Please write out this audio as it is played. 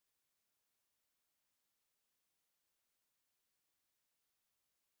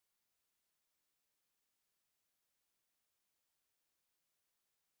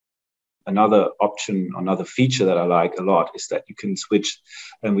another option, another feature that I like a lot is that you can switch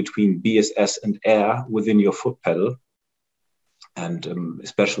between BSS and air within your foot pedal. And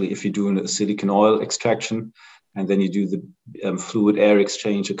especially if you're doing a silicone oil extraction and then you do the fluid air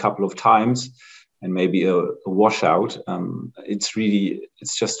exchange a couple of times and maybe a washout,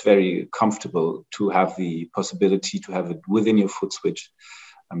 it's just very comfortable to have the possibility to have it within your foot switch.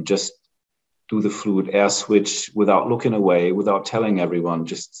 Just do the fluid air switch without looking away, without telling everyone.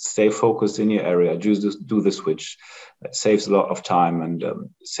 Just stay focused in your area. Just do the switch. It saves a lot of time and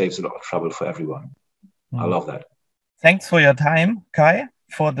saves a lot of trouble for everyone. I love that. Thanks for your time, Kai,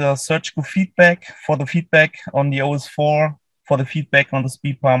 for the surgical feedback, for the feedback on the OS4, for the feedback on the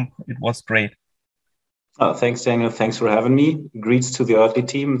speed pump. It was great. Thanks, Daniel. Thanks for having me. Greets to the Oertli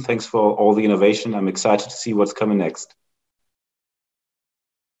team. Thanks for all the innovation. I'm excited to see what's coming next.